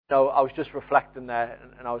No, I was just reflecting there,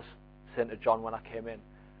 and I was saying to John when I came in,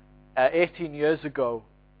 18 years ago,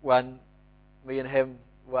 when me and him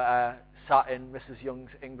were sat in Mrs. Young's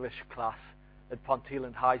English class at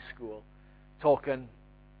Ponteland High School, talking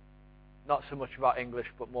not so much about English,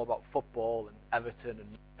 but more about football and Everton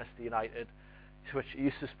and Manchester United. He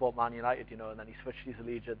used to support Man United, and then he switched his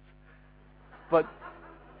allegiance. But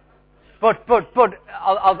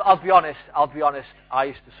I'll be honest. I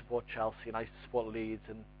used to support Chelsea, and I used to support Leeds,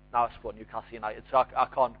 and now I support Newcastle United. So I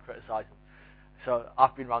can't criticise them. So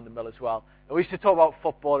I've been round the mill as well. And we used to talk about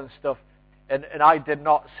football and stuff, and I did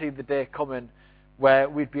not see the day coming where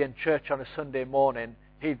we'd be in church on a Sunday morning.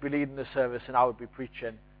 He'd be leading the service, and I would be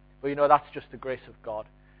preaching. But that's just the grace of God.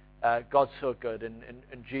 God's so good, and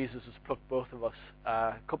Jesus has plucked both of us,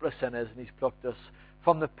 a couple of sinners, and He's plucked us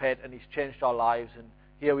from the pit, and He's changed our lives, and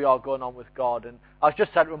here we are going on with God. And I was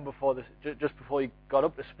just saying to him before this, just before he got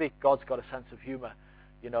up to speak, God's got a sense of humour.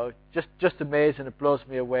 Just amazing. It blows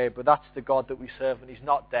me away. But that's the God that we serve, and He's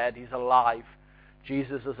not dead. He's alive.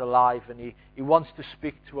 Jesus is alive, and He wants to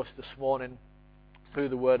speak to us this morning through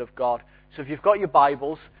the Word of God. So if you've got your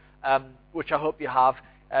Bibles, which I hope you have,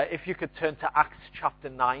 if you could turn to Acts chapter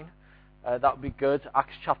 9, that would be good.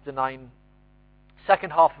 Acts chapter 9,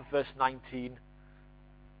 second half of verse 19,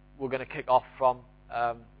 we're going to kick off from,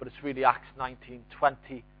 but it's really Acts 19,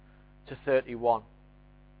 20 to 31.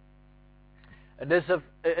 And as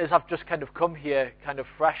I've just kind of come here, kind of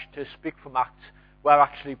fresh to speak from Acts, we're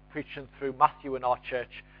actually preaching through Matthew in our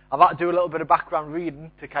church. I've had to do a little bit of background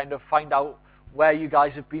reading to kind of find out where you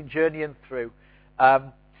guys have been journeying through.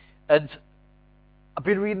 And I've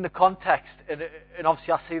been reading the context, and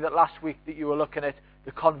obviously I see that last week that you were looking at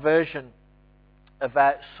the conversion of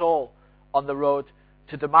Saul on the road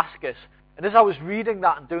to Damascus. And as I was reading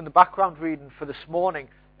that and doing the background reading for this morning,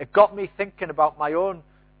 it got me thinking about my own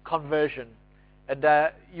conversion. And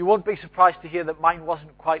you won't be surprised to hear that mine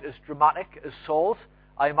wasn't quite as dramatic as Saul's.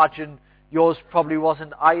 I imagine yours probably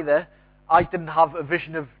wasn't either. I didn't have a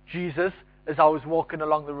vision of Jesus as I was walking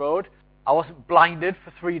along the road. I wasn't blinded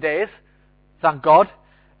for 3 days. Thank God.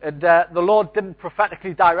 And the Lord didn't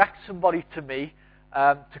prophetically direct somebody to me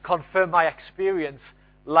to confirm my experience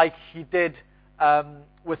like He did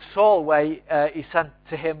with Saul, where He sent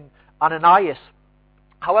to him Ananias.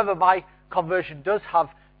 However, my conversion does have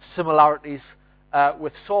similarities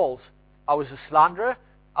with Saul's. I was a slanderer.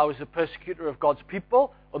 I was a persecutor of God's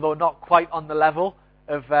people, although not quite on the level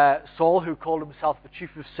of Saul, who called himself the chief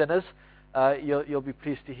of sinners. You'll be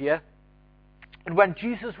pleased to hear. And when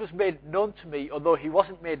Jesus was made known to me, although He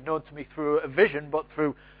wasn't made known to me through a vision, but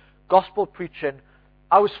through gospel preaching,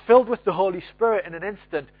 I was filled with the Holy Spirit in an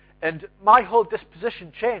instant, and my whole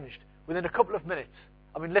disposition changed within a couple of minutes.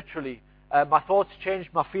 I mean, literally, my thoughts changed,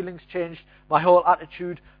 my feelings changed, my whole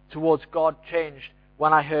attitude towards God changed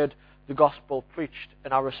when I heard the gospel preached,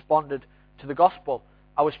 and I responded to the gospel.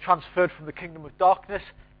 I was transferred from the kingdom of darkness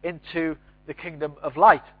into the kingdom of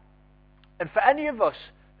light. And for any of us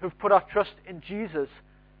who've put our trust in Jesus,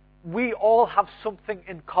 we all have something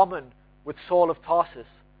in common with Saul of Tarsus.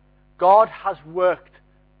 God has worked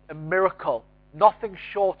a miracle, nothing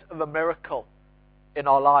short of a miracle, in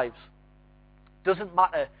our lives. Doesn't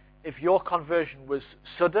matter if your conversion was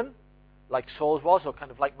sudden, like Saul's was, or kind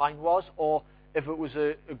of like mine was, or if it was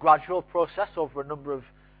a gradual process over a number of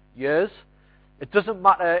years. It doesn't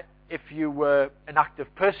matter if you were an active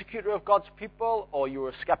persecutor of God's people, or you were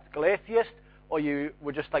a skeptical atheist, or you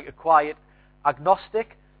were just like a quiet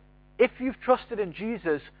agnostic. If you've trusted in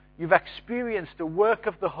Jesus, you've experienced the work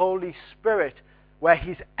of the Holy Spirit, where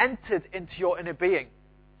He's entered into your inner being,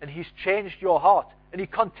 and He's changed your heart, and He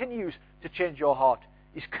continues to change your heart.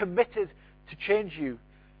 He's committed to change you,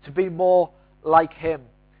 to be more like Him.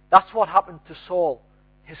 That's what happened to Saul.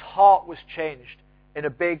 His heart was changed in a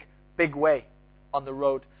big, big way on the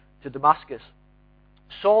road to Damascus.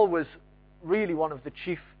 Saul was really one of the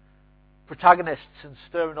chief protagonists in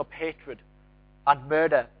stirring up hatred and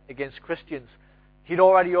murder against Christians. He'd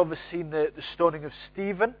already overseen the stoning of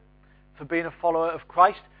Stephen for being a follower of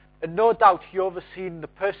Christ, and no doubt he overseen the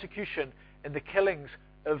persecution and the killings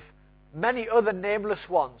of many other nameless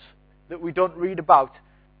ones that we don't read about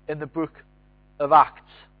in the book of Acts.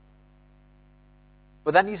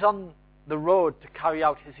 But then he's on the road to carry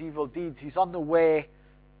out his evil deeds. He's on the way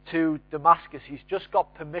to Damascus. He's just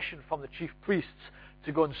got permission from the chief priests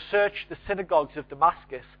to go and search the synagogues of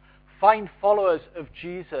Damascus, find followers of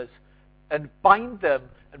Jesus, and bind them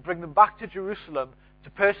and bring them back to Jerusalem to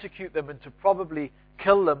persecute them and to probably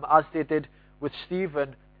kill them, as they did with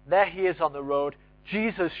Stephen. There he is on the road.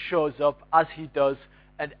 Jesus shows up, as He does,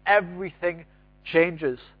 and everything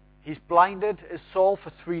changes. He's blinded as Saul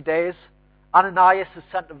for 3 days, Ananias is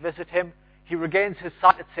sent to visit him. He regains his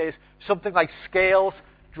sight. It says something like scales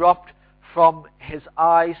dropped from his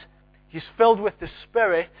eyes. He's filled with the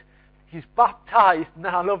Spirit. He's baptized. And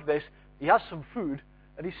then I love this. He has some food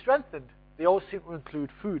and he's strengthened. They always seem to include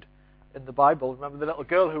food in the Bible. Remember the little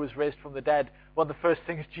girl who was raised from the dead? One of the first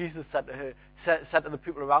things Jesus said to her, said to the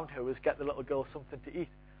people around her, was get the little girl something to eat,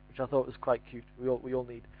 which I thought was quite cute. We all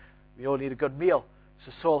need a good meal.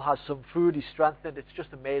 So Saul has some food. He's strengthened. It's just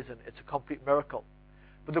amazing. It's a complete miracle.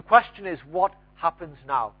 But the question is, what happens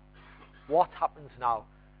now? What happens now?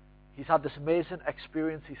 He's had this amazing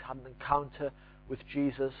experience. He's had an encounter with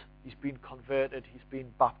Jesus. He's been converted. He's been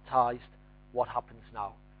baptized. What happens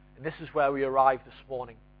now? And this is where we arrive this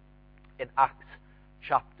morning in Acts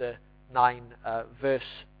chapter 9, verse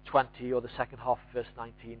 20, or the second half of verse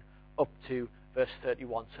 19, up to verse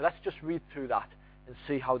 31. So let's just read through that and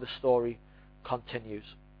see how the story continues.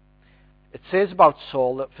 It says about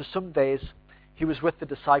Saul that for some days he was with the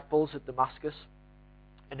disciples at Damascus,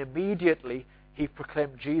 and immediately he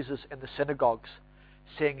proclaimed Jesus in the synagogues,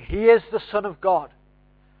 saying, "He is the Son of God."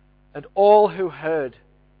 And all who heard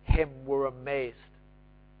him were amazed.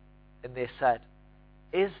 And they said,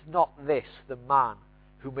 "Is not this the man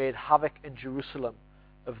who made havoc in Jerusalem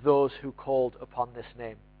of those who called upon this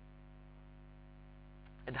name?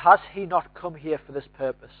 And has he not come here for this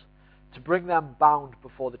purpose, to bring them bound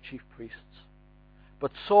before the chief priests?"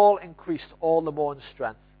 But Saul increased all the more in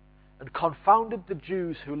strength, and confounded the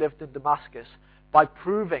Jews who lived in Damascus by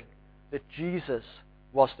proving that Jesus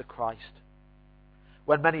was the Christ.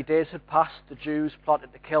 When many days had passed, the Jews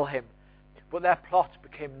plotted to kill him, but their plot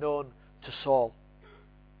became known to Saul.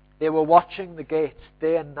 They were watching the gates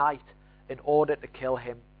day and night in order to kill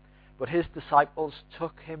him, but his disciples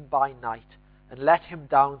took him by night and let him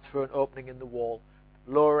down through an opening in the wall,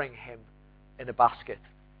 lowering him in a basket.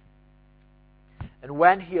 And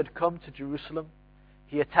when he had come to Jerusalem,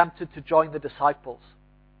 he attempted to join the disciples,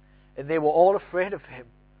 and they were all afraid of him,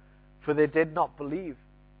 for they did not believe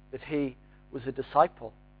that he was a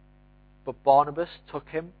disciple. But Barnabas took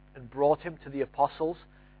him and brought him to the apostles,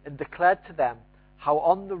 and declared to them how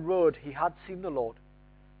on the road he had seen the Lord,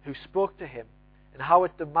 who spoke to him, and how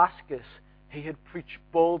at Damascus he had preached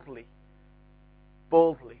boldly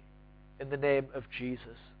in the name of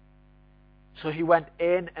Jesus. So he went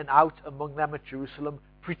in and out among them at Jerusalem,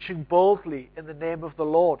 preaching boldly in the name of the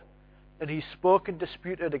Lord. And he spoke and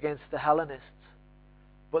disputed against the Hellenists,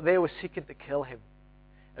 but they were seeking to kill him.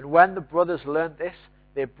 And when the brothers learned this,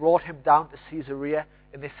 they brought him down to Caesarea,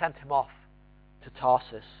 and they sent him off to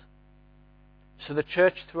Tarsus. So the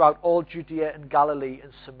church throughout all Judea and Galilee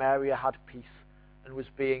and Samaria had peace, and was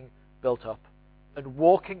being built up, and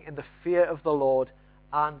walking in the fear of the Lord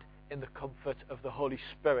and in the comfort of the Holy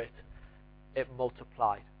Spirit, it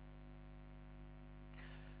multiplied.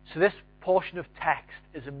 So this portion of text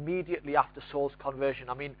is immediately after Saul's conversion.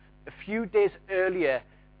 I mean, a few days earlier,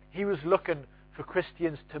 he was looking for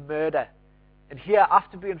Christians to murder. And here,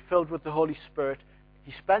 after being filled with the Holy Spirit,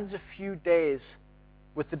 he spends a few days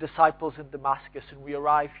with the disciples in Damascus, and we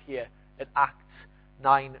arrive here at Acts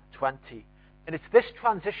 9:20. And it's this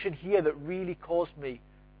transition here that really caused me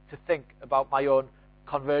to think about my own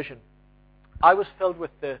conversion. I was filled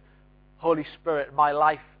with the Holy Spirit, and my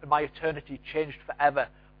life and my eternity changed forever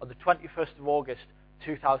on the 21st of August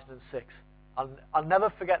 2006. I'll never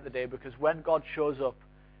forget the day, because when God shows up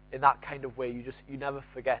in that kind of way, you never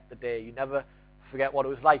forget the day. You never forget what it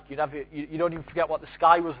was like. You don't even forget what the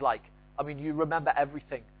sky was like. I mean, you remember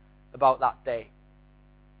everything about that day.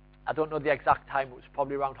 I don't know the exact time. It was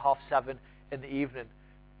probably around 7:30 in the evening.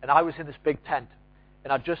 And I was in this big tent.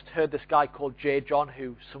 And I just heard this guy called J. John,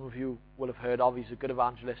 who some of you will have heard of. He's a good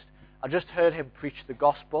evangelist. I just heard him preach the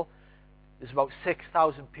gospel. There's about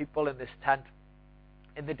 6,000 people in this tent.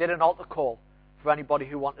 And they did an altar call for anybody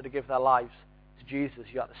who wanted to give their lives to Jesus.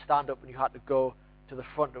 You had to stand up and you had to go to the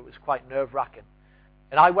front. It was quite nerve-wracking.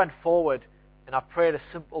 And I went forward and I prayed a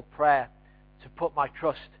simple prayer to put my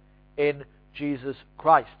trust in Jesus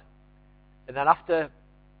Christ. And then after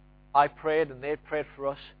I prayed and they prayed for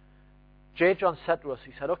us, J. John said to us,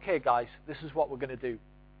 he said, "Okay guys, this is what we're going to do.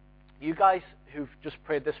 You guys who've just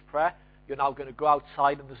prayed this prayer, you're now going to go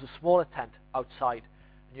outside, and there's a smaller tent outside.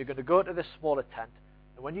 And you're going to go to this smaller tent,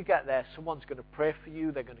 and when you get there, someone's going to pray for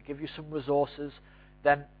you. They're going to give you some resources.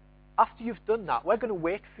 Then after you've done that, we're going to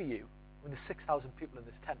wait for you." When there's 6,000 people in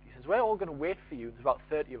this tent, he says, "We're all going to wait for you." There's about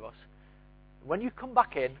 30 of us. When you come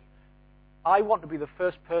back in, I want to be the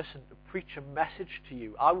first person to preach a message to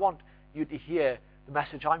you. I want you to hear the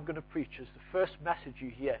message I'm going to preach as the first message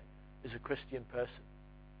you hear as a Christian person.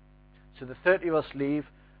 So the 30 of us leave.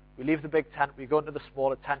 We leave the big tent. We go into the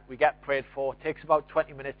smaller tent. We get prayed for. It takes about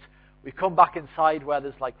 20 minutes. We come back inside where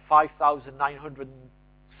there's like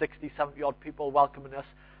 5,960, 70 odd people welcoming us,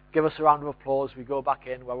 give us a round of applause, we go back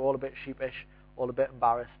in, we're all a bit sheepish, all a bit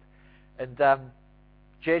embarrassed. And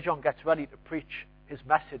J. John gets ready to preach his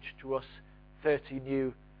message to us 30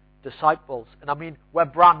 new disciples. And I mean, we're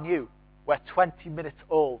brand new. We're 20 minutes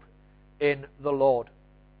old in the Lord.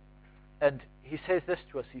 And he says this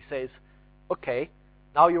to us. He says, okay,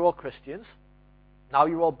 now you're all Christians. Now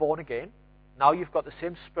you're all born again. Now you've got the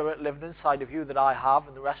same Spirit living inside of you that I have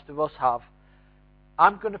and the rest of us have.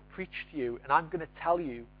 I'm going to preach to you and I'm going to tell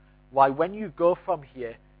you why when you go from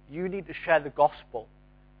here, you need to share the gospel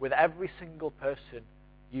with every single person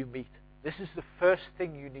you meet. This is the first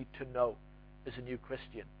thing you need to know as a new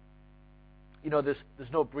Christian. You know,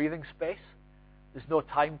 there's no breathing space. There's no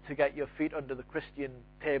time to get your feet under the Christian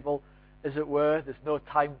table, as it were. There's no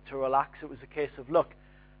time to relax. It was a case of, look,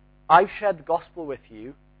 I've shared the gospel with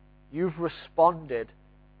you. You've responded.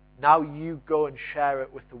 Now you go and share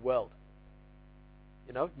it with the world.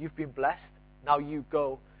 You know, you've been blessed. Now you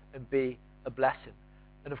go and be a blessing.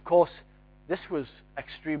 And of course, this was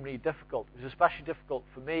extremely difficult. It was especially difficult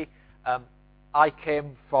for me. I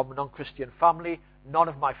came from a non-Christian family. None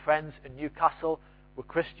of my friends in Newcastle were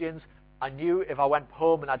Christians. I knew if I went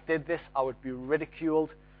home and I did this, I would be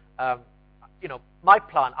ridiculed. You know, my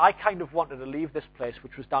plan, I kind of wanted to leave this place,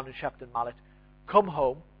 which was down in Shepton Mallet, come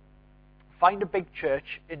home, find a big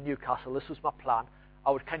church in Newcastle. This was my plan.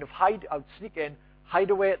 I would kind of hide, I would sneak in,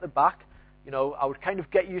 hide away at the back. You know, I would kind of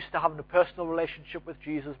get used to having a personal relationship with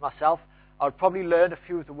Jesus myself. I would probably learn a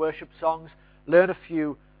few of the worship songs, learn a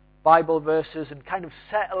few Bible verses, and kind of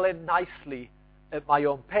settle in nicely at my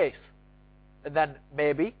own pace. And then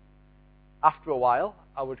maybe, after a while,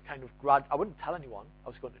 I would kind of I wouldn't tell anyone I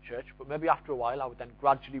was going to church, but maybe after a while I would then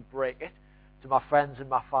gradually break it to my friends and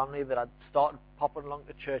my family that I'd started popping along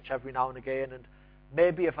to church every now and again, and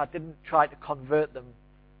maybe if I didn't try to convert them,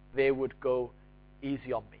 they would go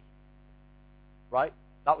easy on me. Right?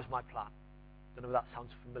 That was my plan. I don't know if that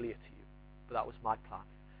sounds familiar to you, but that was my plan.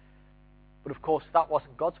 But of course, that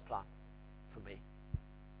wasn't God's plan for me.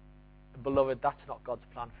 And beloved, that's not God's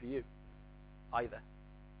plan for you either.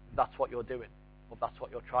 If that's what you're doing, or if that's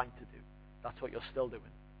what you're trying to do, that's what you're still doing.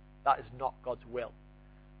 That is not God's will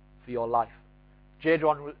for your life. J.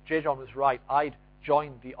 John was right. I'd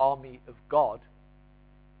joined the army of God,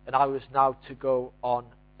 and I was now to go on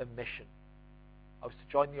a mission. I was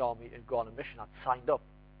to join the army and go on a mission. I'd signed up.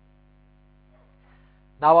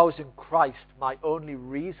 Now I was in Christ, my only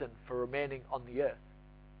reason for remaining on the earth.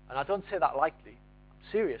 And I don't say that lightly.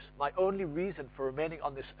 I'm serious. My only reason for remaining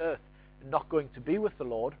on this earth and not going to be with the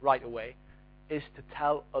Lord right away is to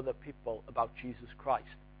tell other people about Jesus Christ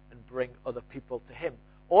and bring other people to Him.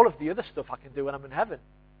 All of the other stuff I can do when I'm in heaven.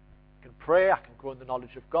 I can pray, I can grow in the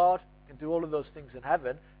knowledge of God, I can do all of those things in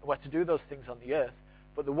heaven, and we're to do those things on the earth.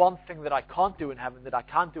 But the one thing that I can't do in heaven that I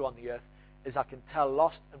can do on the earth is I can tell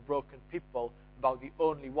lost and broken people about the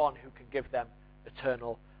only one who can give them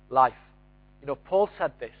eternal life. You know, Paul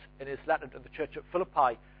said this in his letter to the church at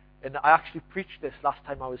Philippi, and I actually preached this last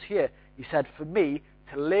time I was here. He said, for me,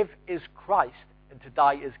 to live is Christ and to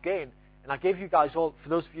die is gain. And I gave you guys all, for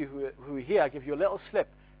those of you who are here, I gave you a little slip.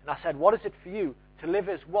 And I said, what is it for you? To live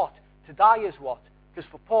is what? To die is what? Because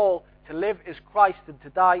for Paul, to live is Christ and to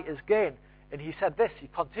die is gain. And he said this, he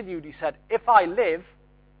continued, he said, if I live,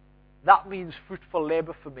 that means fruitful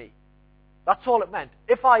labor for me. That's all it meant.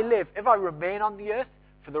 If I live, if I remain on the earth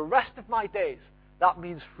for the rest of my days, that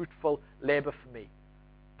means fruitful labor for me.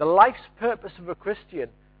 The life's purpose of a Christian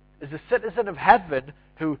is a citizen of heaven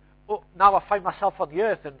who, now I find myself on the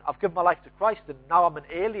earth and I've given my life to Christ and now I'm an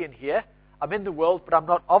alien here. I'm in the world, but I'm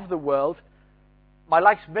not of the world. My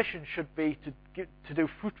life's mission should be to do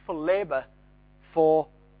fruitful labor for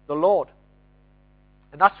the Lord.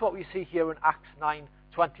 And that's what we see here in Acts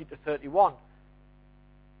 9:20 to 31.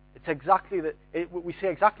 It's exactly that. We see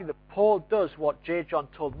exactly that Paul does what J. John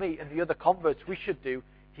told me and the other converts we should do.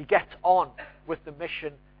 He gets on with the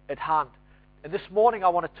mission at hand. And this morning I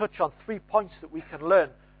want to touch on 3 points that we can learn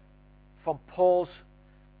from Paul's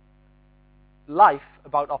life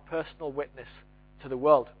about our personal witness to the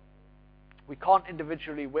world. We can't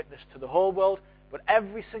individually witness to the whole world, but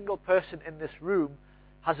every single person in this room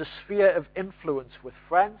has a sphere of influence with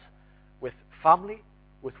friends, with family,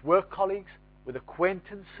 with work colleagues, with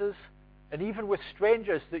acquaintances, and even with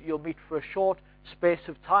strangers that you'll meet for a short space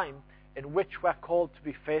of time in which we're called to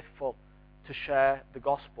be faithful to share the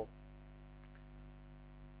gospel.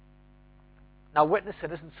 Now,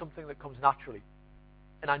 witnessing isn't something that comes naturally,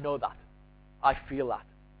 and I know that. I feel that.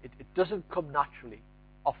 It doesn't come naturally.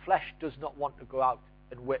 Our flesh does not want to go out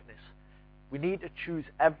and witness. We need to choose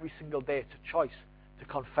every single day. It's a choice to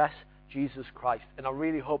confess Jesus Christ. And I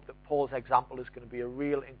really hope that Paul's example is going to be a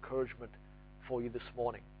real encouragement for you this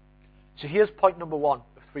morning. So here's point number 1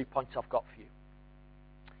 of 3 points I've got for you.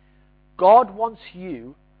 God wants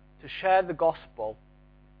you to share the gospel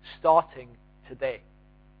starting today.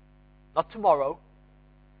 Not tomorrow,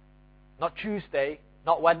 not Tuesday,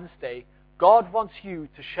 not Wednesday. God wants you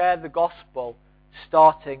to share the gospel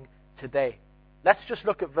starting today. Let's just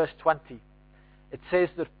look at verse 20. It says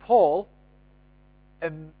that Paul,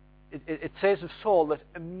 it says of Saul that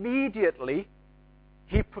immediately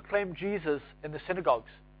he proclaimed Jesus in the synagogues.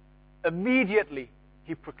 Immediately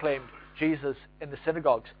he proclaimed Jesus in the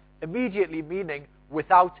synagogues. Immediately meaning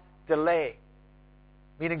without delay,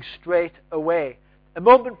 meaning straight away. A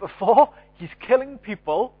moment before, he's killing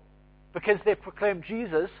people because they proclaim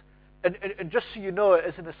Jesus. And just so you know,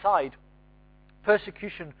 as an aside,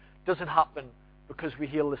 persecution doesn't happen because we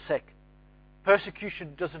heal the sick.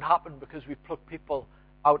 Persecution doesn't happen because we pluck people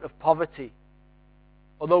out of poverty.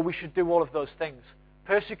 Although we should do all of those things.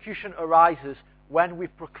 Persecution arises when we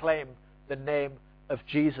proclaim the name of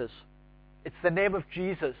Jesus. It's the name of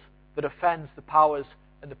Jesus that offends the powers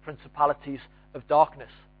and the principalities of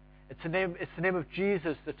darkness. It's the name of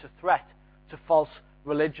Jesus that's a threat to false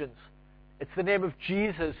religions. It's the name of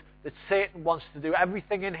Jesus that Satan wants to do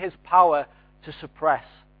everything in his power to suppress.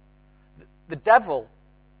 The devil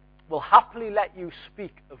will happily let you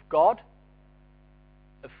speak of God,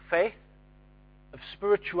 of faith, of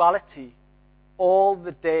spirituality all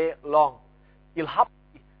the day long. He'll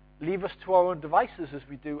happily leave us to our own devices as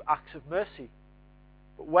we do acts of mercy.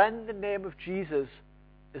 But when the name of Jesus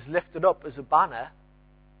is lifted up as a banner,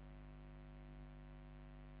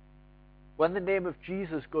 when the name of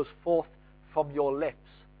Jesus goes forth from your lips,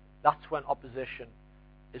 that's when opposition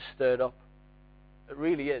is stirred up. It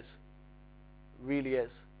really is. It really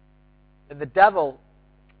is. And the devil,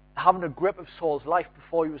 having a grip of Saul's life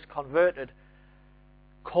before he was converted,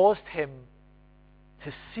 caused him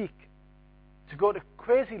to seek, to go to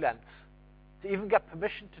crazy lengths, to even get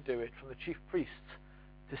permission to do it from the chief priests,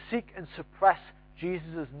 to seek and suppress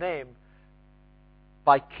Jesus' name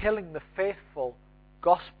by killing the faithful,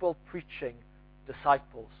 gospel-preaching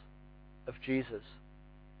disciples of Jesus.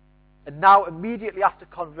 And now, immediately after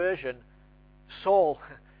conversion, Saul's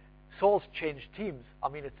changed teams. I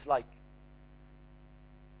mean, it's like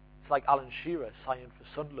Alan Shearer signing for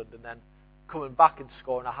Sunderland and then coming back and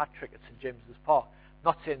scoring a hat-trick at St James's Park.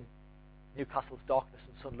 Not saying Newcastle's darkness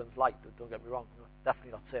and Sunderland's light, don't get me wrong. No,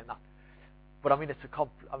 definitely not saying that. But I mean, it's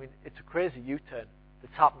a crazy U-turn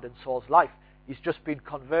that's happened in Saul's life. He's just been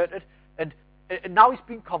converted, and now he's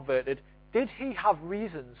been converted. Did he have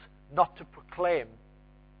reasons not to proclaim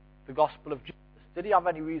the gospel of Jesus? Did he have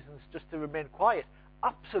any reasons just to remain quiet?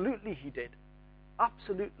 Absolutely he did.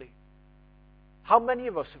 Absolutely. How many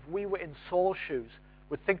of us, if we were in Saul's shoes,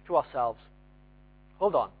 would think to ourselves,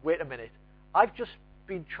 hold on, wait a minute, I've just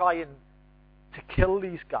been trying to kill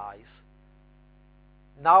these guys.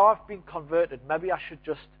 Now I've been converted, maybe I should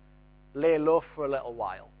just lay low for a little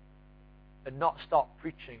while and not start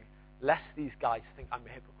preaching, lest these guys think I'm a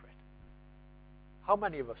hypocrite. How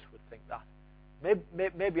many of us would think that?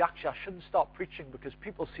 Maybe actually I shouldn't start preaching because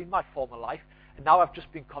people see my former life and now I've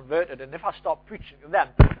just been converted, and if I start preaching to them,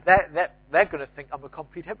 they're going to think I'm a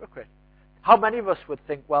complete hypocrite. How many of us would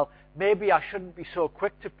think, well, maybe I shouldn't be so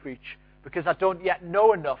quick to preach because I don't yet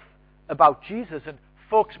know enough about Jesus, and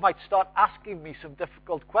folks might start asking me some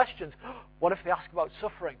difficult questions. What if they ask about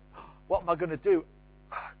suffering? What am I going to do?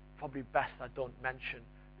 Probably best I don't mention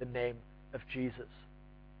the name of Jesus.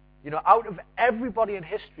 You know, out of everybody in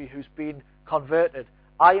history who's been converted,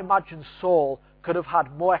 I imagine Saul could have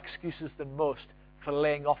had more excuses than most for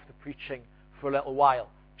laying off the preaching for a little while,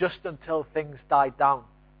 just until things died down.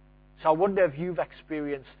 So I wonder if you've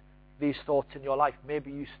experienced these thoughts in your life.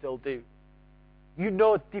 Maybe you still do. You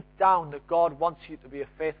know deep down that God wants you to be a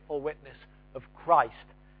faithful witness of Christ.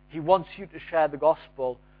 He wants you to share the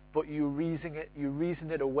gospel, but you reason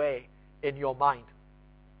it away in your mind.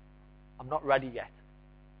 I'm not ready yet.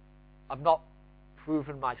 I've not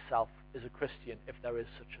proven myself as a Christian, if there is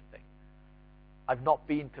such a thing. I've not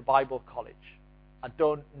been to Bible college. I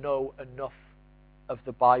don't know enough of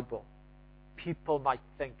the Bible. People might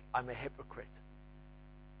think I'm a hypocrite.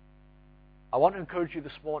 I want to encourage you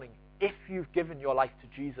this morning, if you've given your life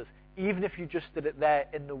to Jesus, even if you just did it there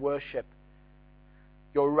in the worship,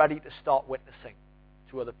 you're ready to start witnessing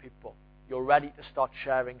to other people. You're ready to start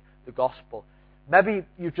sharing the gospel. Maybe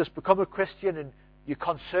you've just become a Christian and you're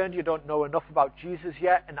concerned you don't know enough about Jesus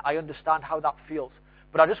yet, and I understand how that feels.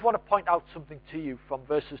 But I just want to point out something to you from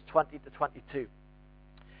verses 20 to 22.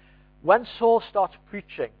 When Saul starts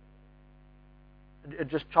preaching, and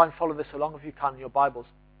just try and follow this along if you can in your Bibles.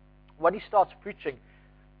 when he starts preaching,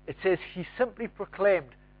 it says he simply proclaimed,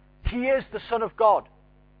 he is the Son of God.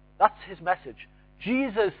 That's his message.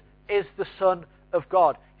 Jesus is the Son of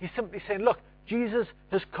God. He's simply saying, look, Jesus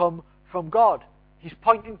has come from God. He's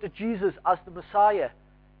pointing to Jesus as the Messiah.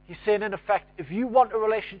 He's saying, in effect, if you want a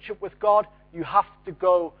relationship with God, you have to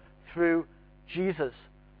go through Jesus.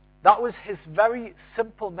 That was his very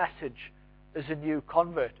simple message as a new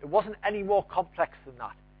convert. It wasn't any more complex than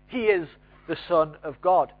that. He is the Son of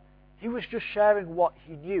God. He was just sharing what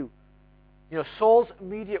he knew. You know, Saul's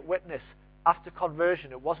immediate witness after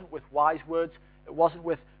conversion, it wasn't with wise words, it wasn't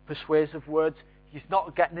with persuasive words. He's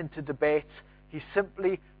not getting into debates. He's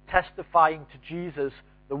simply testifying to Jesus,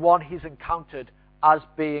 the one he's encountered as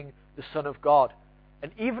being the Son of God.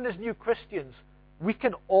 And even as new Christians, we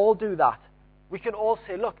can all do that. We can all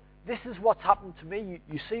say, look, this is what's happened to me.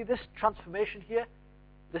 You see this transformation here?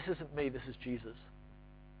 This isn't me, this is Jesus.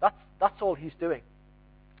 That's all he's doing.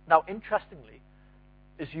 Now, interestingly,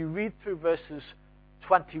 as you read through verses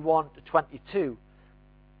 21 to 22,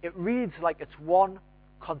 it reads like it's one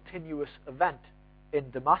continuous event in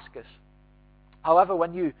Damascus. However,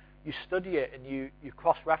 when you study it and you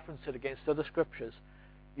cross-reference it against other scriptures,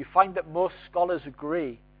 you find that most scholars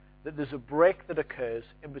agree that there's a break that occurs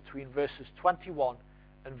in between verses 21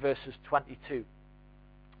 and verses 22.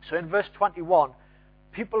 So in verse 21,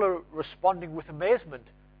 people are responding with amazement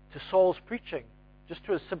to Saul's preaching, just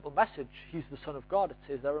to a simple message, he's the Son of God. It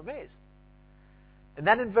says they're amazed. And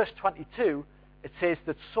then in verse 22, it says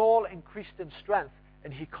that Saul increased in strength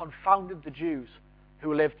and he confounded the Jews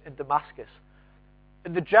who lived in Damascus.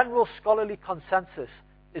 And the general scholarly consensus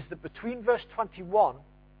is that between verse 21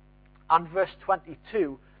 and verse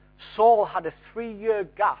 22, Saul had a 3-year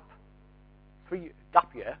gap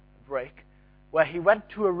year, break, where he went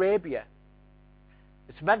to Arabia.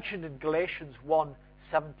 It's mentioned in Galatians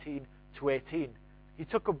 1:17 to 18. He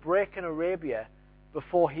took a break in Arabia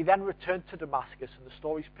before he then returned to Damascus, and the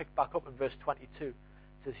story's picked back up in verse 22. It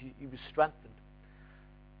says he was strengthened.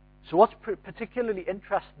 So what's particularly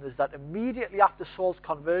interesting is that immediately after Saul's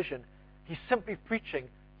conversion, he's simply preaching,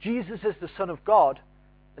 Jesus is the Son of God,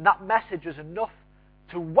 and that message is enough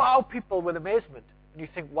to wow people with amazement. And you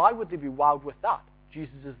think, why would they be wowed with that?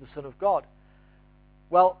 Jesus is the Son of God.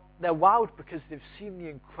 Well, they're wowed because they've seen the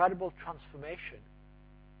incredible transformation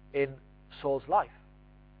in Saul's life.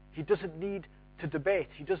 He doesn't need to debate.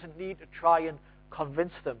 He doesn't need to try and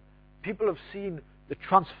convince them. People have seen the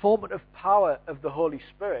transformative power of the Holy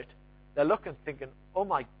Spirit. They're looking, thinking, oh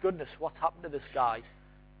my goodness, what's happened to this guy?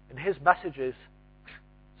 And his message is,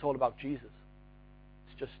 it's all about Jesus.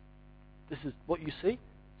 It's just, this is what you see,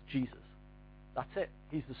 it's Jesus. That's it.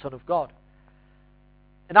 He's the Son of God.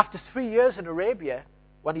 And after 3 years in Arabia,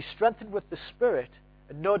 when he's strengthened with the Spirit,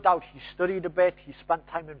 and no doubt he studied a bit, he spent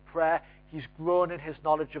time in prayer, he's grown in his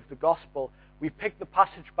knowledge of the gospel, we pick the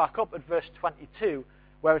passage back up at verse 22,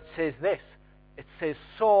 where it says this. It says,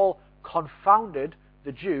 Saul confounded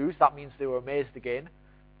the Jews, that means they were amazed again.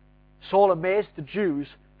 Saul amazed the Jews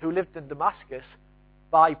who lived in Damascus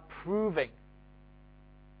by proving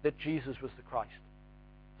that Jesus was the Christ.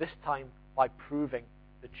 This time by proving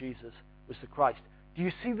that Jesus was the Christ. Do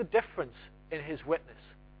you see the difference in his witness?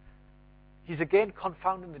 He's again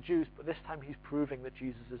confounding the Jews, but this time he's proving that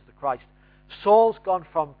Jesus is the Christ. Saul's gone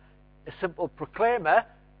from a simple proclaimer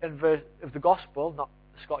of the gospel, not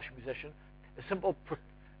a Scottish musician, a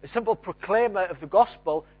simple proclaimer of the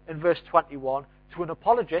gospel in verse 21 to an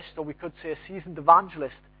apologist, or we could say a seasoned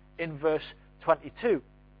evangelist, in verse 22.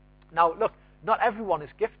 Now, look, not everyone is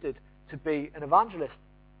gifted to be an evangelist.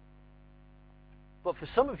 But for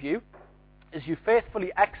some of you, as you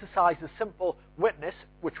faithfully exercise a simple witness,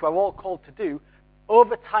 which we're all called to do,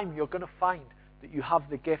 over time you're going to find that you have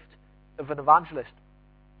the gift of an evangelist.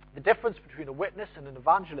 The difference between a witness and an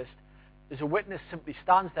evangelist is a witness simply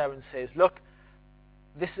stands there and says, look,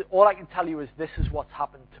 this is, all I can tell you is this is what's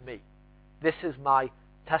happened to me. This is my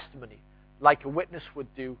testimony. Like a witness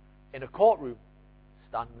would do in a courtroom.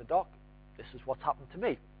 Stand in the dock. This is what's happened to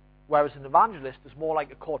me. Whereas an evangelist is more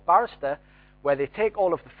like a court barrister, where they take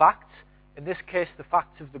all of the facts, in this case the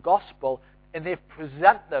facts of the gospel, and they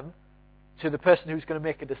present them to the person who's going to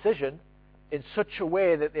make a decision in such a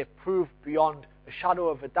way that they prove beyond a shadow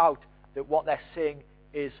of a doubt that what they're saying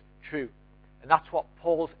is true. And that's what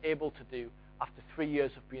Paul's able to do after 3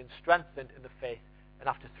 years of being strengthened in the faith and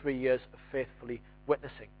after 3 years of faithfully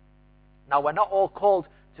witnessing. Now, we're not all called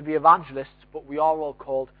to be evangelists, but we are all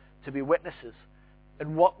called to be witnesses.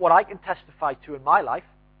 And what I can testify to in my life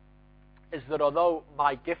is that although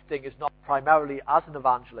my gifting is not primarily as an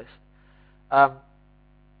evangelist, as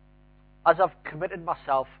I've committed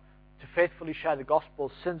myself to faithfully share the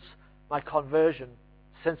gospel since my conversion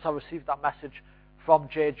since I received that message from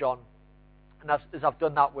J. John, and as I've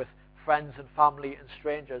done that with friends and family and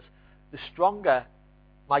strangers, the stronger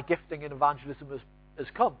my gifting in evangelism has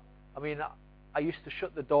come. I mean, I used to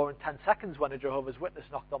shut the door in 10 seconds when a Jehovah's Witness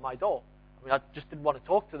knocked on my door. I mean, I just didn't want to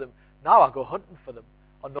talk to them. Now I go hunting for them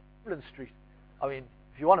on Northumberland Street. I mean,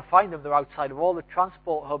 if you want to find them, they're outside of all the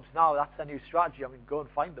transport hubs now. That's their new strategy. I mean, go and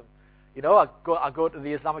find them. You know, I go to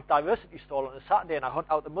the Islamic diversity stall on a Saturday and I hunt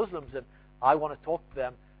out the Muslims and I want to talk to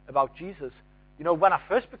them about Jesus. You know, when I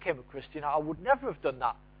first became a Christian, I would never have done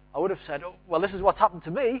that. I would have said, oh, well, this is what's happened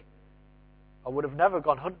to me. I would have never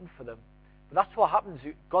gone hunting for them. But that's what happens.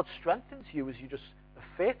 God strengthens you as you just are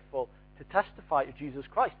faithful to testify to Jesus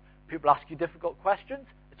Christ. People ask you difficult questions.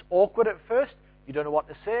 It's awkward at first. You don't know what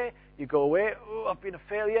to say. You go away. Oh, I've been a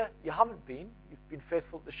failure. You haven't been. You've been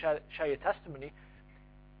faithful to share your testimony.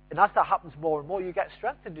 And as that happens more and more, you get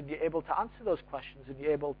strengthened and you're able to answer those questions and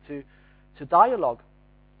you're able to dialogue.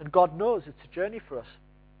 And God knows it's a journey for us.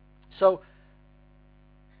 So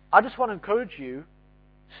I just want to encourage you,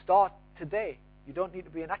 start today. You don't need to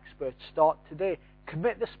be an expert. Start today.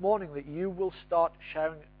 Commit this morning that you will start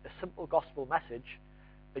sharing a simple gospel message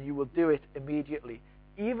and you will do it immediately,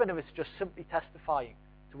 even if it's just simply testifying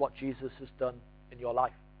to what Jesus has done in your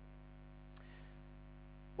life.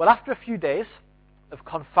 Well, after a few days of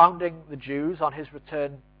confounding the Jews on his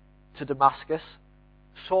return to Damascus,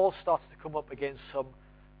 Saul starts to come up against some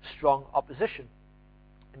strong opposition.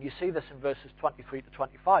 And you see this in verses 23 to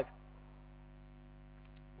 25.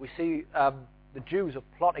 We see the Jews are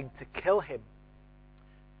plotting to kill him.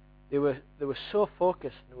 They were so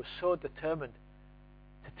focused and they were so determined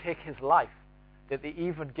to take his life that they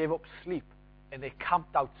even gave up sleep and they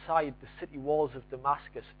camped outside the city walls of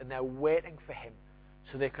Damascus and they're waiting for him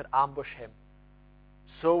so they could ambush him.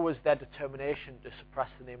 So was their determination to suppress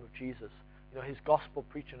the name of Jesus. You know, his gospel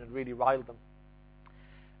preaching had really riled them.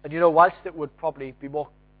 And you know, whilst it would probably be more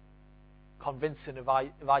convincing if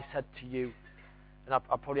I said to you, and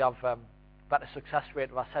I'll probably have better success rate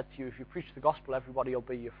if I said to you, if you preach the gospel, everybody will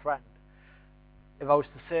be your friend. If I was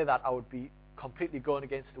to say that, I would be completely going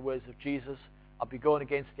against the words of Jesus. I'd be going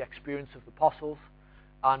against the experience of the apostles,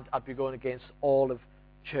 and I'd be going against all of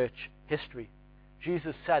church history.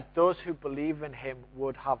 Jesus said those who believe in him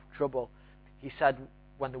would have trouble. He said,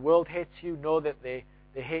 when the world hates you, know that they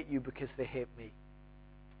hate you because they hate me.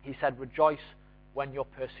 He said, rejoice when you're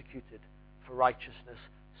persecuted for righteousness'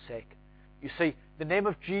 sake. You see, the name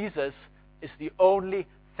of Jesus is the only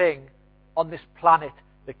thing on this planet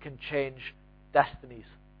that can change destinies.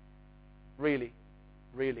 Really,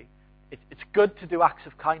 really. It's good to do acts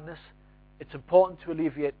of kindness. It's important to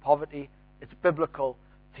alleviate poverty. It's biblical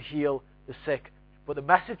to heal the sick. But the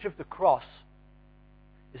message of the cross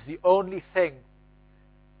is the only thing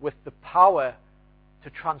with the power to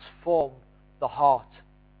transform the heart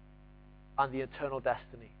and the eternal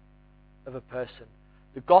destiny of a person.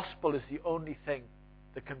 The gospel is the only thing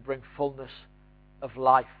that can bring fullness of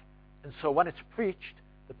life. And so when it's preached,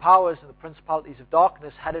 the powers and the principalities of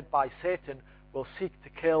darkness headed by Satan will seek to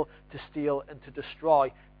kill, to steal, and to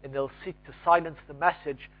destroy, and they'll seek to silence the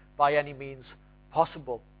message by any means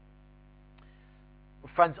possible.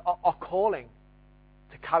 But friends, our calling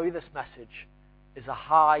to carry this message is a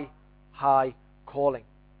high, high calling.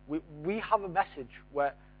 We have a message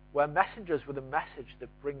where messengers with a message that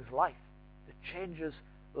brings life, that changes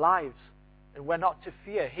lives, and we're not to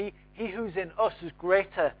fear. He who's in us is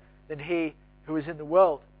greater than he who is in the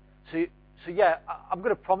world. So yeah, I'm going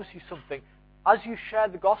to promise you something. As you share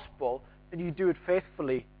the gospel and you do it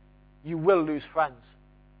faithfully, you will lose friends.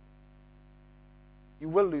 You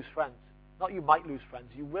will lose friends. Not you might lose friends,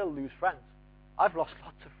 you will lose friends. I've lost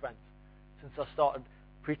lots of friends since I started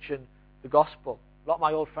preaching the gospel. A lot of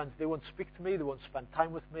my old friends, they won't speak to me, they won't spend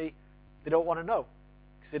time with me. They don't want to know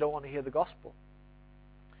because they don't want to hear the gospel.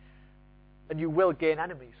 And you will gain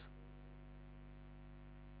enemies.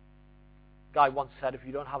 A guy once said, if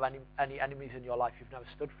you don't have any enemies in your life, you've never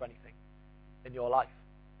stood for anything in your life.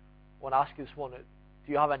 I want to ask you this morning,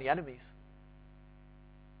 do you have any enemies?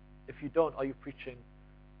 If you don't, are you preaching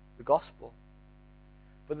the gospel?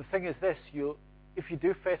 But the thing is this, if you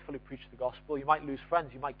do faithfully preach the gospel, you might lose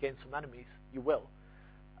friends, you might gain some enemies, you will.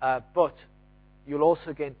 But you'll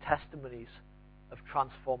also gain testimonies of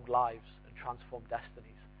transformed lives and transformed destinies.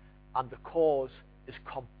 And the cause is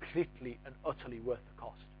completely and utterly worth the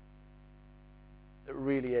cost. It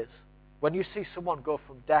really is. When you see someone go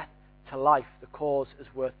from death to life, the cause is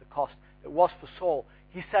worth the cost. It was for Saul.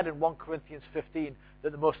 He said in 1 Corinthians 15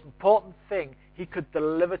 that the most important thing he could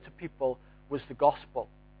deliver to people was the gospel.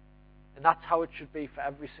 And that's how it should be for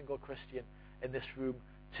every single Christian in this room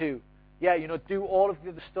too. Yeah, do all of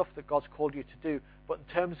the other stuff that God's called you to do. But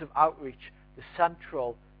in terms of outreach, the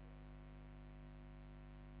central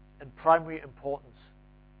and primary importance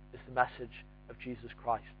is the message of Jesus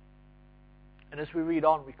Christ. And as we read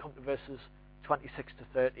on, we come to verses 26 to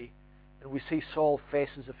 30, and we see Saul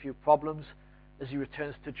faces a few problems as he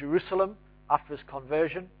returns to Jerusalem after his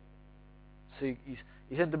conversion. So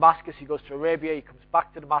he's in Damascus, he goes to Arabia, he comes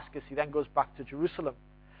back to Damascus, he then goes back to Jerusalem.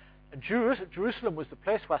 And Jerusalem was the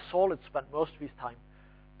place where Saul had spent most of his time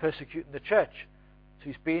persecuting the church. So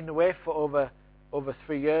he's been away for over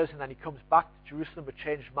 3 years, and then he comes back to Jerusalem a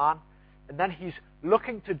changed man. And then he's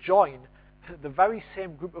looking to join the very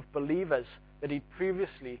same group of believers that he'd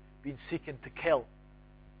previously been seeking to kill.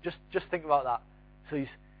 Just think about that. So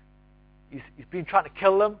he's been trying to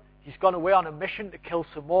kill them. He's gone away on a mission to kill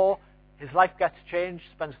some more. His life gets changed,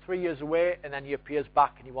 spends 3 years away, and then he appears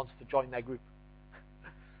back and he wants to join their group.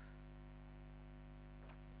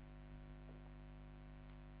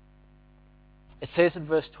 It says in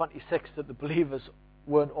verse 26 that the believers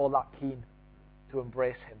weren't all that keen to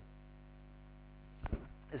embrace him,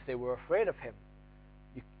 as they were afraid of him.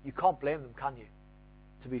 You can't blame them, can you?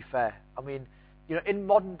 To be fair. I mean, in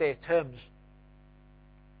modern day terms,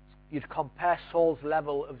 you'd compare Saul's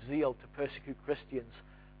level of zeal to persecute Christians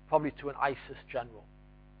probably to an ISIS general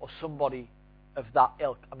or somebody of that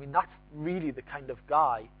ilk. I mean, that's really the kind of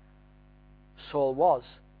guy Saul was.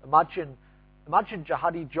 Imagine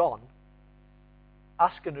Jihadi John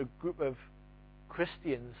asking a group of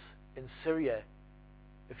Christians in Syria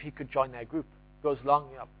if he could join their group. Goes along,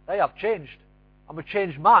 hey, I've changed. I'm a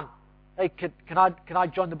changed man. Hey, can I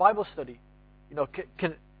join the Bible study?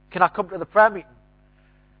 Can I come to the prayer meeting?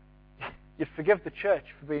 You'd forgive the church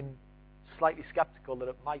for being slightly skeptical that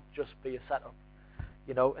it might just be a setup.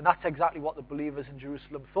 And that's exactly what the believers in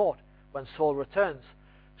Jerusalem thought when Saul returns.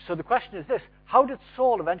 So the question is this: how did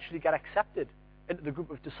Saul eventually get accepted into the group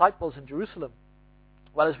of disciples in Jerusalem?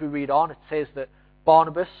 Well, as we read on, it says that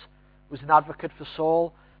Barnabas was an advocate for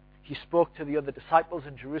Saul. He spoke to the other disciples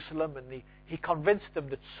in Jerusalem, and he convinced them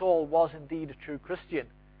that Saul was indeed a true Christian.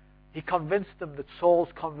 He convinced them that Saul's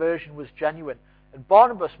conversion was genuine. And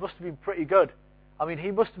Barnabas must have been pretty good. I mean,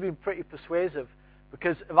 he must have been pretty persuasive,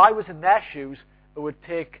 because if I was in their shoes, it would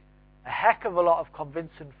take a heck of a lot of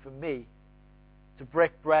convincing for me to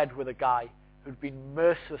break bread with a guy who'd been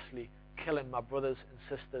mercilessly killing my brothers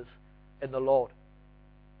and sisters in the Lord.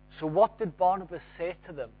 So what did Barnabas say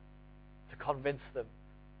to them to convince them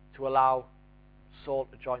to allow Saul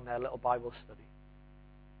to join their little Bible study?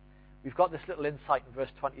 We've got this little insight in verse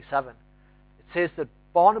 27. It says that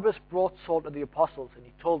Barnabas brought Saul to the apostles and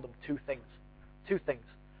he told them two things.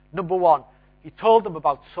 Number one, he told them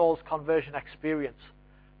about Saul's conversion experience.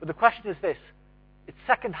 But the question is this: it's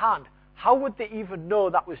second-hand. How would they even know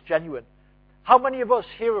that was genuine? How many of us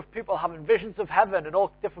hear of people having visions of heaven and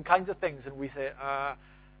all different kinds of things, and we say,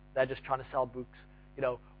 they're just trying to sell books.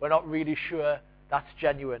 We're not really sure that's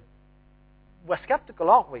genuine. We're skeptical,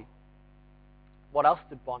 aren't we? What else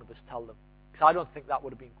did Barnabas tell them? Because I don't think that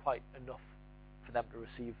would have been quite enough for them to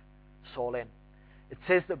receive Saul in. It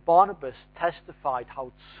says that Barnabas testified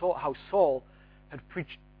how Saul had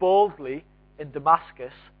preached boldly in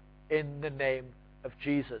Damascus in the name of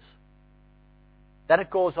Jesus. Then it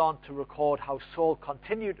goes on to record how Saul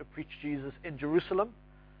continued to preach Jesus in Jerusalem,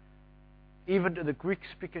 even to the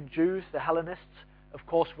Greek-speaking Jews, the Hellenists, of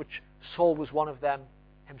course, which Saul was one of them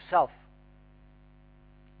himself.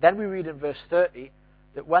 Then we read in verse 30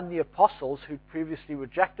 that when the apostles who'd previously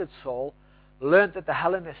rejected Saul learned that the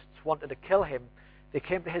Hellenists wanted to kill him, they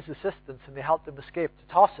came to his assistance and they helped him escape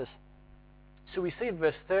to Tarsus. So we see in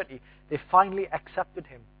verse 30, they finally accepted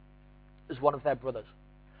him as one of their brothers.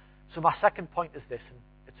 So my second point is this, and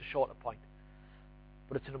it's a shorter point,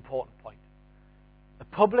 but it's an important point. The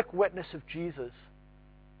public witness of Jesus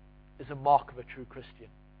is a mark of a true Christian.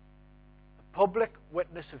 The public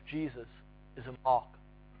witness of Jesus is a mark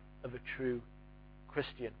of a true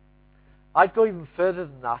Christian. I'd go even further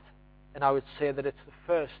than that, and I would say that it's the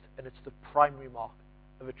first and it's the primary mark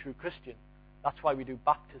of a true Christian. That's why we do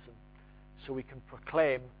baptism, so we can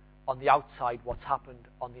proclaim on the outside what's happened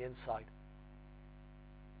on the inside.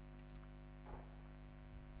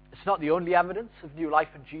 It's not the only evidence of new life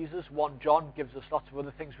in Jesus. 1 John gives us lots of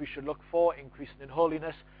other things we should look for: increasing in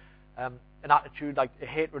holiness, an attitude like a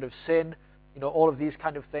hatred of sin, all of these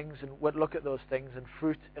kind of things, and we'll look at those things and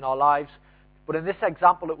fruit in our lives. But in this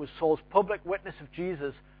example, it was Saul's public witness of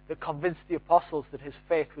Jesus that convinced the apostles that his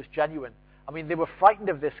faith was genuine. I mean, they were frightened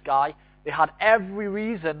of this guy. They had every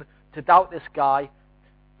reason to doubt this guy.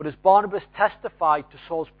 But as Barnabas testified to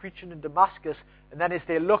Saul's preaching in Damascus, and then as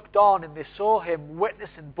they looked on and they saw him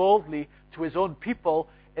witnessing boldly to his own people,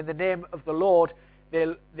 in the name of the Lord, they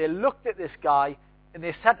looked at this guy and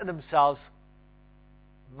they said to themselves,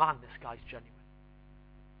 man, this guy's genuine.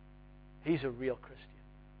 He's a real Christian.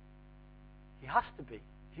 He has to be.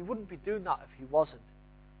 He wouldn't be doing that if he wasn't.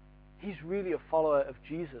 He's really a follower of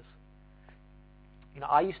Jesus.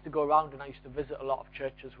 I used to go around and I used to visit a lot of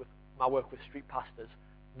churches with my work with street pastors,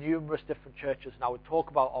 numerous different churches, and I would talk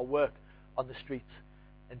about our work on the streets.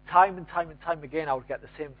 And time again, I would get the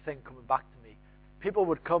same thing coming back to me. People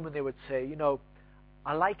would come and they would say,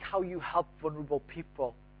 I like how you help vulnerable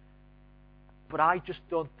people, but I just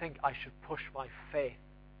don't think I should push my faith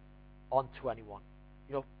onto anyone.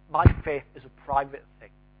 My faith is a private thing.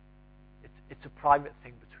 It's a private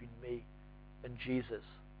thing between me and Jesus.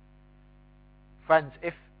 Friends,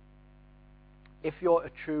 if you're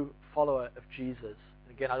a true follower of Jesus,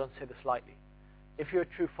 and again, I don't say this lightly, if you're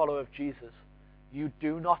a true follower of Jesus, you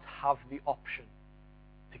do not have the option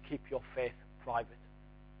to keep your faith private.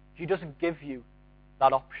 He doesn't give you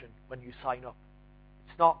that option when you sign up.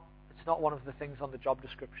 It's not one of the things on the job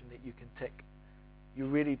description that you can tick. You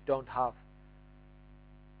really don't have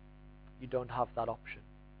that option.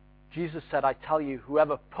 Jesus said, I tell you,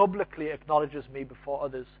 whoever publicly acknowledges me before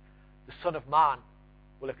others, the Son of Man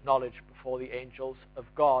will acknowledge before the angels of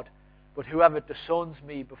God. But whoever disowns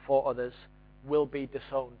me before others will be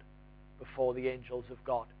disowned before the angels of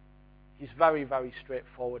God. He's very, very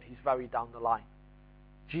straightforward. He's very down the line.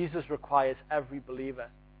 Jesus requires every believer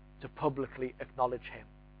to publicly acknowledge him.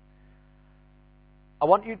 I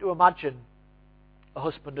want you to imagine a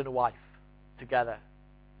husband and a wife together,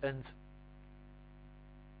 and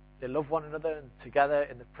they love one another, and together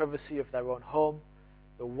in the privacy of their own home.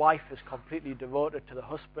 The wife is completely devoted to the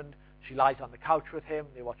husband. She lies on the couch with him.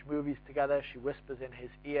 They watch movies together. She whispers in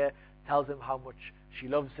his ear, tells him how much she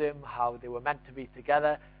loves him, how they were meant to be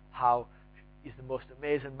together, how he's the most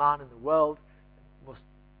amazing man in the world, the most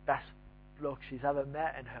best bloke she's ever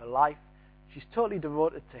met in her life. She's totally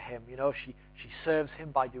devoted to him. She serves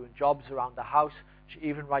him by doing jobs around the house. She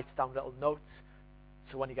even writes down little notes.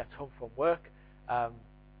 So when he gets home from work,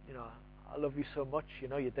 I love you so much, your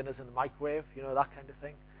dinner's in the microwave, that kind of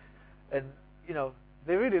thing. And,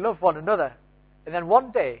 they really love one another. And then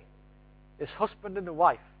one day, this husband and the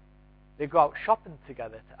wife, they go out shopping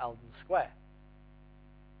together to Eldon Square.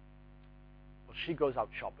 Well, she goes out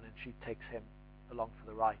shopping and she takes him along for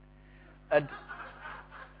the ride. And,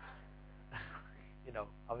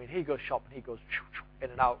 he goes shopping, he goes in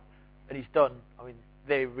and out, and he's done.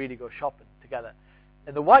 They really go shopping together.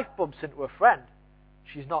 And the wife bumps into a friend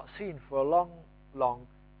she's not seen for a long, long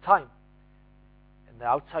time. And they're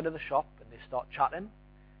outside of the shop, and they start chatting,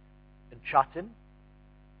 as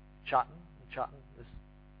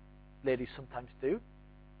ladies sometimes do.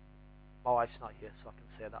 My wife's not here, so I can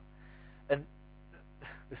say that. And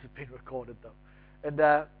this has been recorded, though. And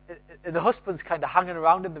the husband's kind of hanging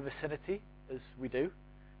around in the vicinity, as we do,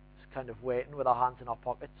 just kind of waiting with our hands in our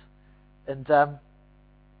pockets. And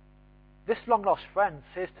this long-lost friend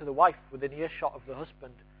says to the wife within earshot of the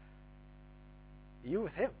husband, are you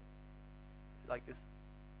with him? Like this,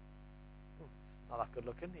 not that good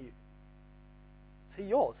looking. Is he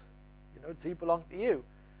yours? Does he belong to you?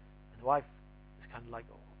 And the wife is kind of like,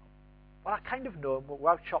 oh, well, I kind of know him.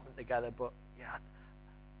 We're out shopping together, but yeah, I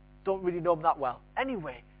don't really know him that well.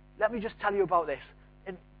 Anyway, let me just tell you about this.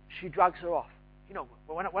 And she drags her off.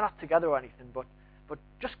 We're not together or anything, but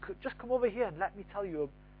just come over here and let me tell you.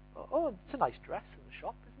 Oh, it's a nice dress in the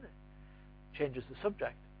shop, isn't it? Changes the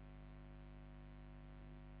subject.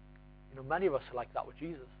 Many of us are like that with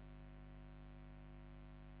Jesus.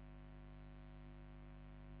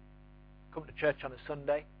 Come to church on a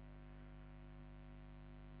Sunday,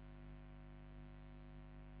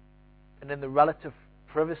 and in the relative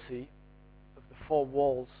privacy of the four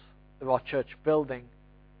walls of our church building,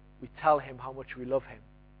 we tell him how much we love him.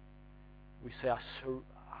 We say, I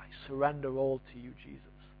surrender all to you, Jesus.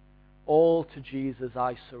 All to Jesus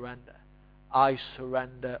I surrender. I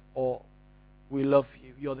surrender all. We love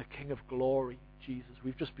you. You're the King of glory, Jesus.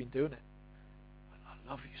 We've just been doing it. I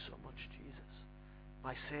love you so much, Jesus.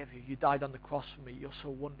 My Savior, you died on the cross for me. You're so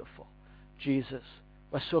wonderful, Jesus.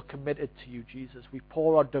 We're so committed to you, Jesus. We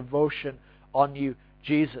pour our devotion on you,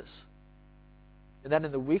 Jesus. And then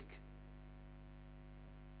in the week,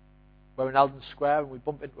 we're in Eldon Square and we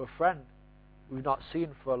bump into a friend we've not seen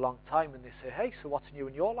for a long time, and they say, hey, so what's new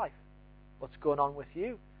in your life? What's going on with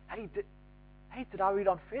you? Hey, did I read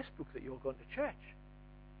on Facebook that you're going to church?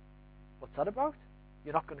 What's that about?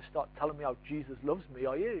 You're not going to start telling me how Jesus loves me,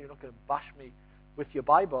 are you? You're not going to bash me with your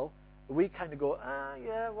Bible. We kind of go,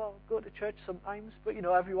 yeah, well, go to church sometimes, but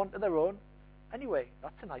everyone to their own. Anyway,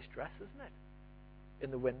 that's a nice dress, isn't it?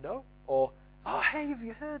 In the window. Or Oh, hey, have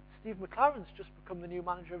you heard Steve McLaren's just become the new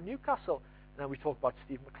manager of Newcastle? And then we talk about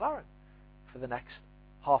Steve McLaren for the next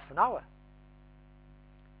half an hour.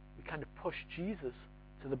 We kind of push Jesus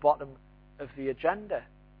to the bottom of the agenda.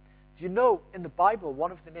 Do you know, in the Bible,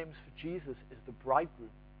 one of the names for Jesus is the bridegroom.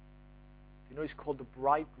 Do you know he's called the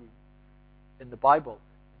bridegroom in the Bible?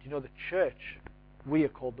 Do you know the church, we are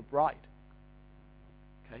called the bride?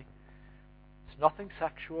 Okay? It's nothing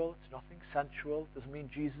sexual, it's nothing sensual. It doesn't mean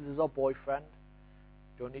Jesus is our boyfriend.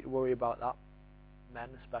 Don't need to worry about that, men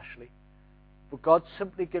especially. But God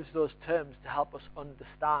simply gives those terms to help us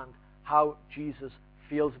understand how Jesus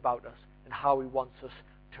feels about us and how he wants us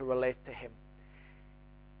to relate to him.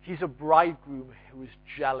 He's a bridegroom who is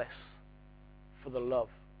jealous for the love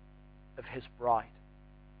of his bride.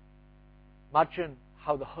 Imagine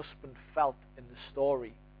how the husband felt in the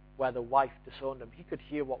story where the wife disowned him. He could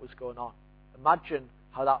hear what was going on. Imagine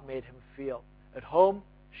how that made him feel. At home,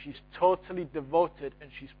 she's totally devoted and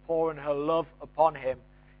she's pouring her love upon him.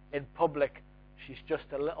 In public, she's just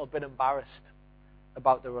a little bit embarrassed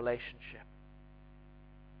about the relationship.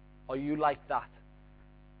 Are you like that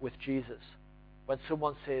with Jesus? When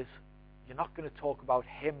someone says, you're not going to talk about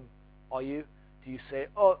him, are you? Do you say,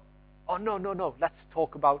 oh no, let's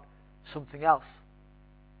talk about something else.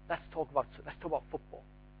 Let's talk about football.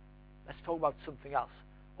 Let's talk about something else.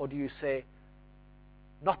 Or do you say,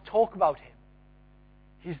 not talk about him?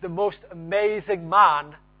 He's the most amazing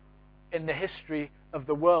man in the history of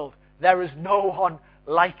the world. There is no one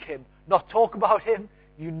like him. Not talk about him.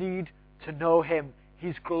 You need to know him.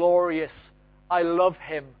 He's glorious. I love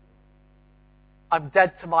him. I'm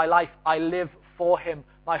dead to my life. I live for him.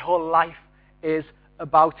 My whole life is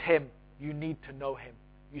about him. You need to know him.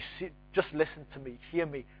 You see, just listen to me. Hear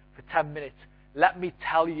me for 10 minutes. Let me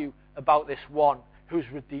tell you about this one who's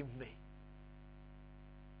redeemed me.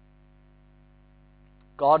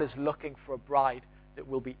 God is looking for a bride that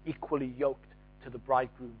will be equally yoked to the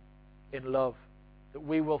bridegroom in love. That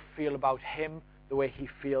we will feel about him the way he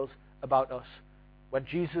feels about us. When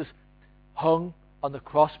Jesus hung on the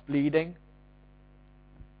cross bleeding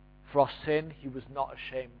for our sin, he was not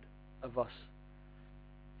ashamed of us.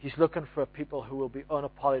 He's looking for a people who will be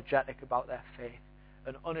unapologetic about their faith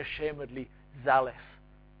and unashamedly zealous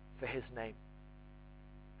for his name.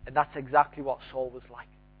 And that's exactly what Saul was like.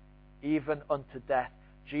 Even unto death,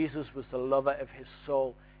 Jesus was the lover of his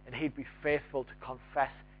soul, and he'd be faithful to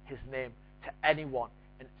confess his name to anyone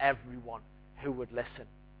and everyone who would listen.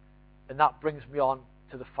 And that brings me on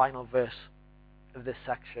to the final verse of this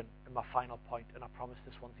section and my final point, and I promise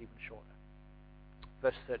this one's even shorter.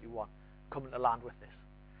 Verse 31, coming to land with this.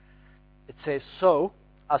 It says, so,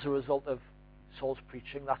 as a result of Saul's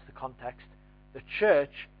preaching, that's the context, the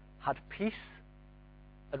church had peace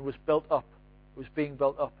and was built up, was being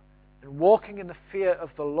built up, and walking in the fear of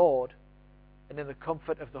the Lord and in the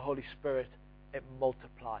comfort of the Holy Spirit, it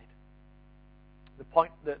multiplied. The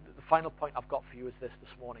final point I've got for you is this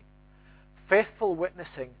morning. Faithful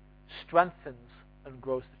witnessing strengthens and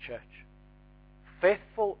grows the church.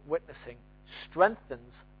 Faithful witnessing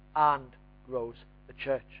strengthens and grows the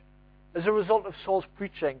church. As a result of Saul's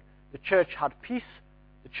preaching, the church had peace,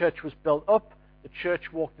 the church was built up, the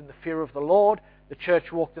church walked in the fear of the Lord, the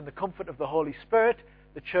church walked in the comfort of the Holy Spirit,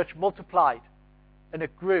 the church multiplied, and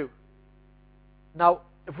it grew. Now,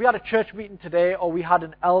 if we had a church meeting today, or we had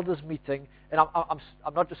an elders meeting, and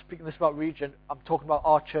I'm not just speaking this about Region, I'm talking about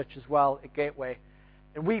our church as well at Gateway,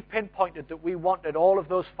 and we pinpointed that we wanted all of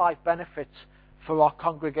those 5 benefits for our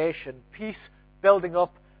congregation: peace, building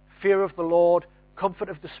up, fear of the Lord, comfort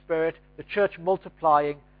of the Spirit, the church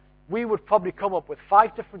multiplying, we would probably come up with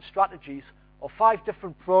 5 different strategies, or 5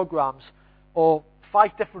 different programs, or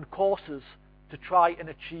 5 different courses to try and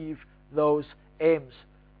achieve those aims.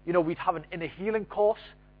 You know, we'd have an inner healing course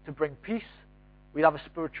to bring peace. We'd have a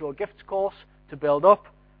spiritual gifts course to build up.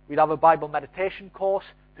 We'd have a Bible meditation course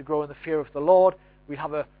to grow in the fear of the Lord. We'd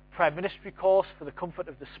have a prayer ministry course for the comfort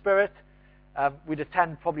of the Spirit. We'd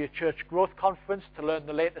attend probably a church growth conference to learn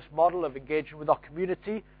the latest model of engaging with our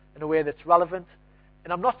community in a way that's relevant.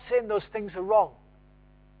 And I'm not saying those things are wrong,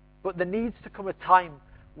 but there needs to come a time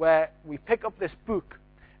where we pick up this book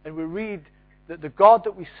and we read that the God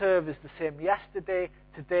that we serve is the same yesterday,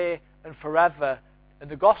 today, and forever. And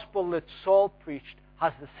the gospel that Saul preached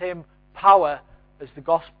has the same power as the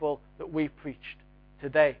gospel that we preached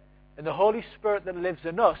today. And the Holy Spirit that lives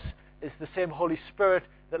in us is the same Holy Spirit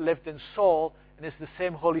that lived in Saul, and is the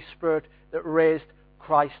same Holy Spirit that raised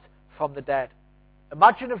Christ from the dead.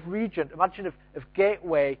 Imagine if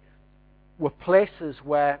Gateway were places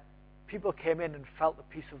where people came in and felt the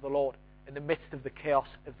peace of the Lord in the midst of the chaos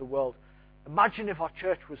of the world. Imagine if our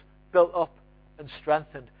church was built up and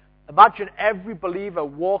strengthened. Imagine every believer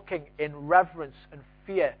walking in reverence and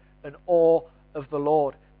fear and awe of the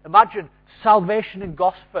Lord. Imagine salvation in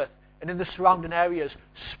Gosforth and in the surrounding areas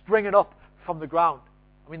springing up from the ground.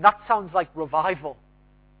 I mean, that sounds like revival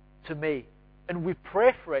to me. And we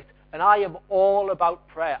pray for it, and I am all about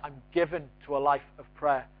prayer. I'm given to a life of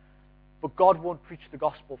prayer. But God won't preach the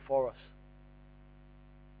gospel for us.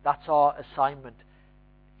 That's our assignment.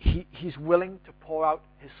 He's willing to pour out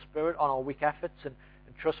His Spirit on our weak efforts, and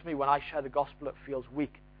trust me, when I share the gospel, it feels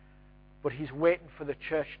weak. But He's waiting for the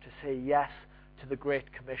church to say yes to the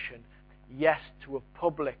Great Commission, yes to a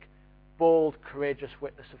public, bold, courageous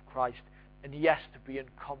witness of Christ, and yes to being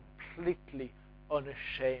completely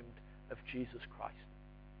unashamed of Jesus Christ.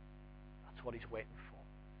 That's what He's waiting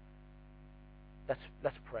for.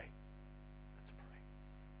 Let's pray.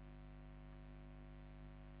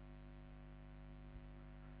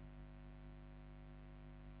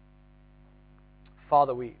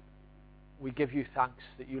 Father, we give you thanks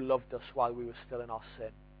that you loved us while we were still in our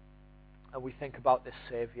sin. And we think about this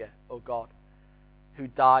Saviour, O God, who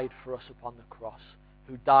died for us upon the cross,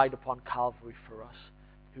 who died upon Calvary for us,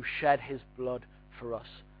 who shed His blood for us,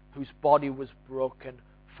 whose body was broken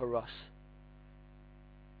for us,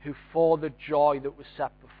 who for the joy that was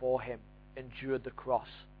set before Him endured the cross,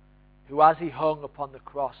 who as He hung upon the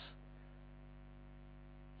cross,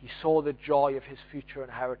 He saw the joy of His future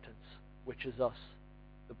inheritance, which is us,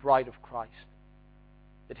 the bride of Christ,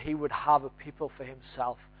 that He would have a people for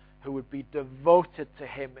Himself who would be devoted to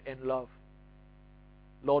Him in love.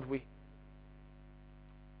 Lord, we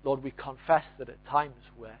confess that at times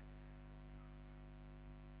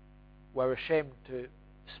we're ashamed to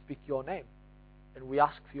speak your name, and we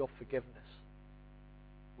ask for your forgiveness.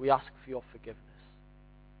 We ask for your forgiveness.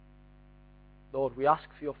 Lord, we ask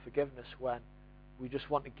for your forgiveness when we just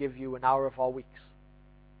want to give you an hour of our weeks.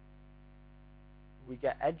 We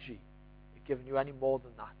get edgy at giving you any more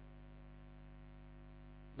than that.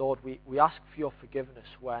 Lord, we ask for your forgiveness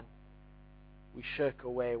when we shirk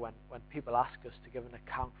away, when people ask us to give an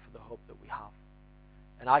account for the hope that we have.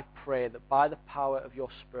 And I pray that by the power of your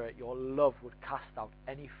Spirit, your love would cast out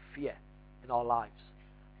any fear in our lives.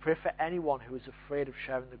 Pray for anyone who is afraid of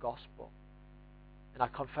sharing the gospel. And I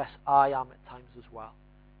confess I am at times as well.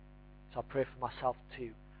 So I pray for myself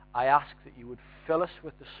too. I ask that you would fill us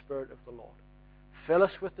with the Spirit of the Lord. Fill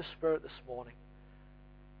us with the Spirit this morning,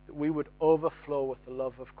 that we would overflow with the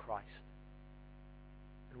love of Christ,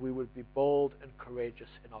 and we would be bold and courageous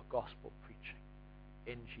in our gospel preaching.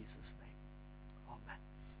 In Jesus' name.